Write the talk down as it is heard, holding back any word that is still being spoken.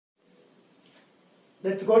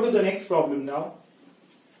Let's go to the next problem now.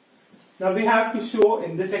 Now we have to show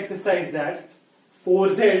in this exercise that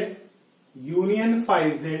 4z union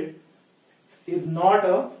 5z is not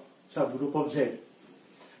a subgroup of z.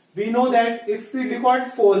 We know that if we record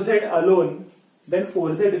 4z alone, then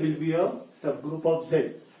 4z will be a subgroup of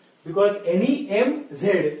z, because any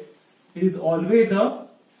mz is always a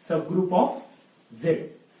subgroup of z.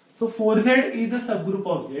 So 4z is a subgroup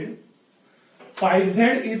of z.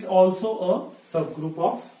 5z is also a subgroup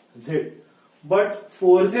of z. But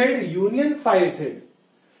 4z union 5z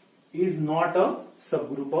is not a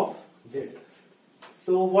subgroup of z.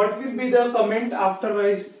 So what will be the comment after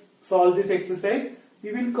I solve this exercise?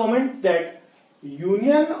 We will comment that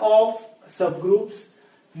union of subgroups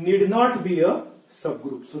need not be a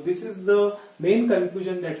subgroup. So this is the main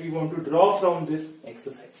conclusion that we want to draw from this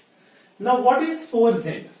exercise. Now what is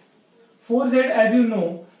 4z? 4z, as you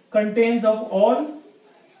know, contains of all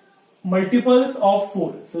multiples of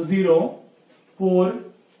 4. So 0, 4,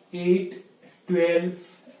 8, 12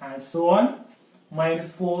 and so on.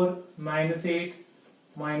 Minus 4, minus 8,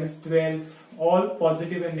 minus 12, all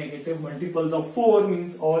positive and negative multiples of 4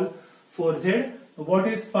 means all 4z. What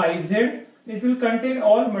is 5z? It will contain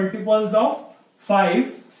all multiples of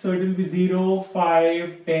 5. So it will be 0,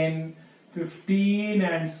 5, 10, 15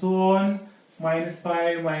 and so on. Minus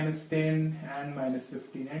 5, minus 10 and minus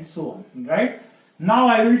 15 and so on. Right? Now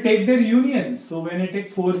I will take their union. So when I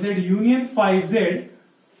take 4z union 5z,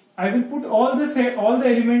 I will put all the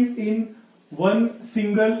elements in one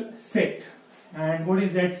single set. And what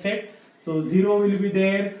is that set? So 0 will be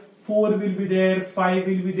there, 4 will be there, 5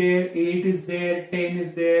 will be there, 8 is there, 10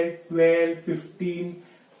 is there, 12, 15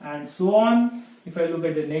 and so on. If I look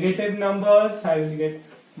at the negative numbers, I will get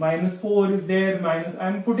minus 4 is there, minus, I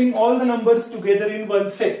am putting all the numbers together in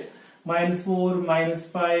one set. Minus 4, minus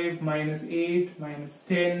 5, minus 8, minus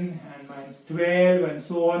 10 and minus 12 and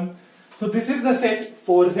so on. So this is the set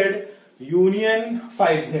 4z union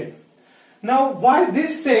 5z. Now why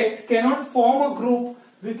this set cannot form a group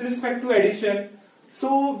with respect to addition?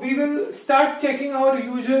 So we will start checking our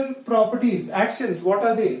usual properties, actions. What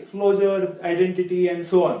are they? Closure, identity and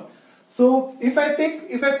so on. So if I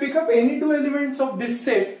pick up any two elements of this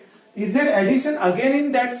set, is there addition again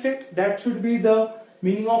in that set? That should be the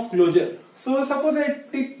meaning of closure. So suppose I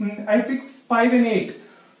pick 5 and 8.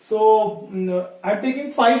 So I am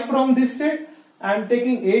taking 5 from this set. I am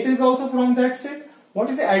taking 8 is also from that set. What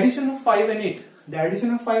is the addition of 5 and 8? The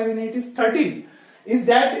addition of 5 and 8 is 13. Is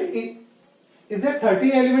there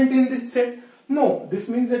 13 element in this set? No. This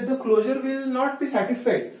means that the closure will not be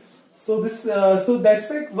satisfied. So that's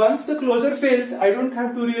why once the closure fails, I don't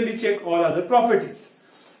have to really check all other properties.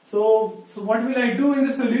 So what will I do in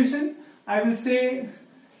the solution? I will say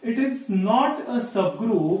it is not a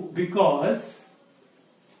subgroup because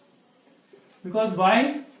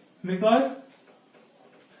why? Because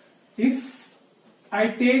if I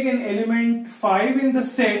take an element 5 in the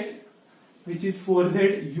set, which is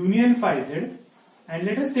 4z union 5z, and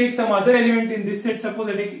let us take some other element in this set. Suppose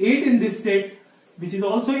I take 8 in this set, which is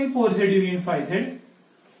also in 4z union 5z,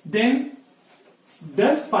 then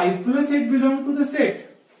does 5 plus 8 belong to the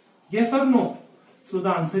set? Yes or no? So the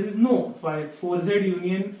answer is no. 4z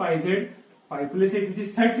union 5z, 5 plus 8, which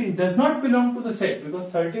is 13, does not belong to the set, because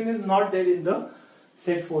 13 is not there in the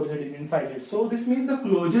set 4z union 5z. So this means the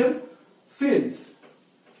closure fails.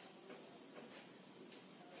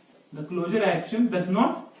 The closure action does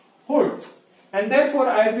not hold, and therefore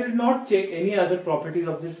I will not check any other properties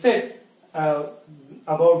of this set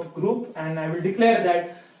about group, and I will declare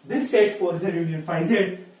that this set 4z union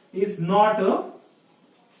 5z is not a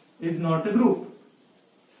group.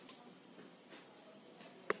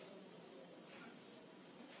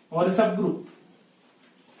 Or a subgroup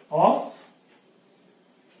of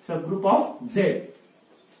Z.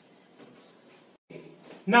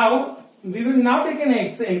 Now we will now take an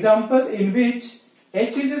example in which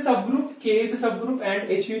H is a subgroup, K is a subgroup, and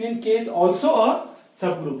H union K is also a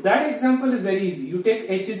subgroup. That example is very easy. You take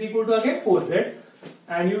H is equal to again 4z,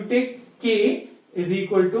 and you take K is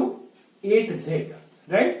equal to 8z.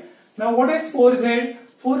 Right? Now what is 4z?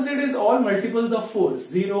 4z is all multiples of 4.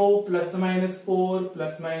 0, plus or minus 4,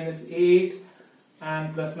 plus minus 8,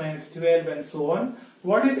 and plus minus 12 and so on.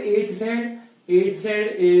 What is 8z?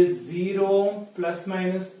 8z is 0, plus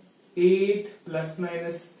minus 8, plus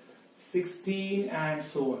minus 16 and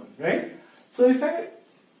so on. Right? So if I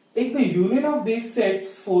take the union of these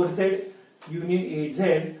sets 4z union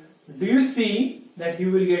 8z, do you see that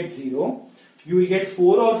you will get 0? You will get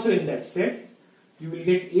 4 also in that set. You will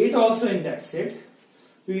get 8 also in that set.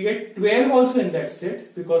 You will get 12 also in that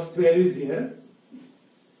set, because 12 is here.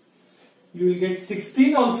 You will get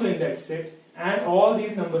 16 also in that set, and all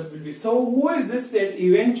these numbers will be. So who is this set?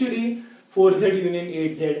 Eventually 4z union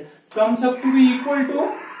 8z comes up to be equal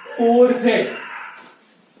to 4z.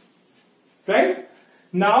 Right?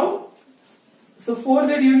 Now, so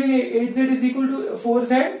 4z union 8z is equal to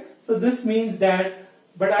 4z. So this means that,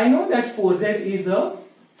 but I know that 4z is a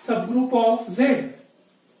subgroup of z.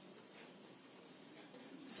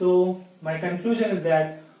 So my conclusion is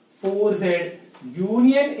that 4z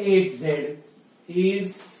union 8z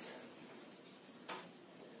is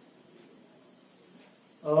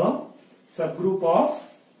a subgroup of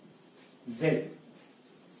z.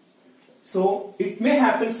 So it may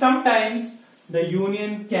happen sometimes the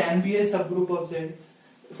union can be a subgroup of z.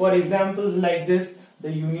 For examples like this,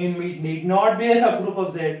 the union need not be a subgroup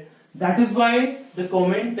of z. That is why the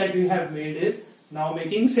comment that we have made is now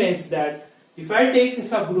making sense, that if I take a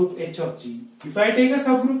subgroup H of G, if I take a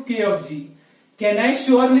subgroup K of G, can I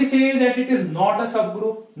surely say that it is not a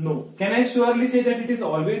subgroup? No. Can I surely say that it is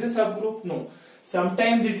always a subgroup? No.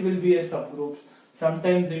 Sometimes it will be a subgroup,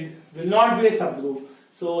 sometimes it will not be a subgroup.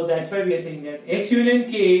 So that's why we are saying that H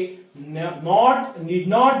union K need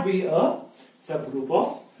not be a subgroup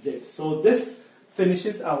of Z. So this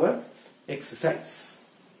finishes our exercise.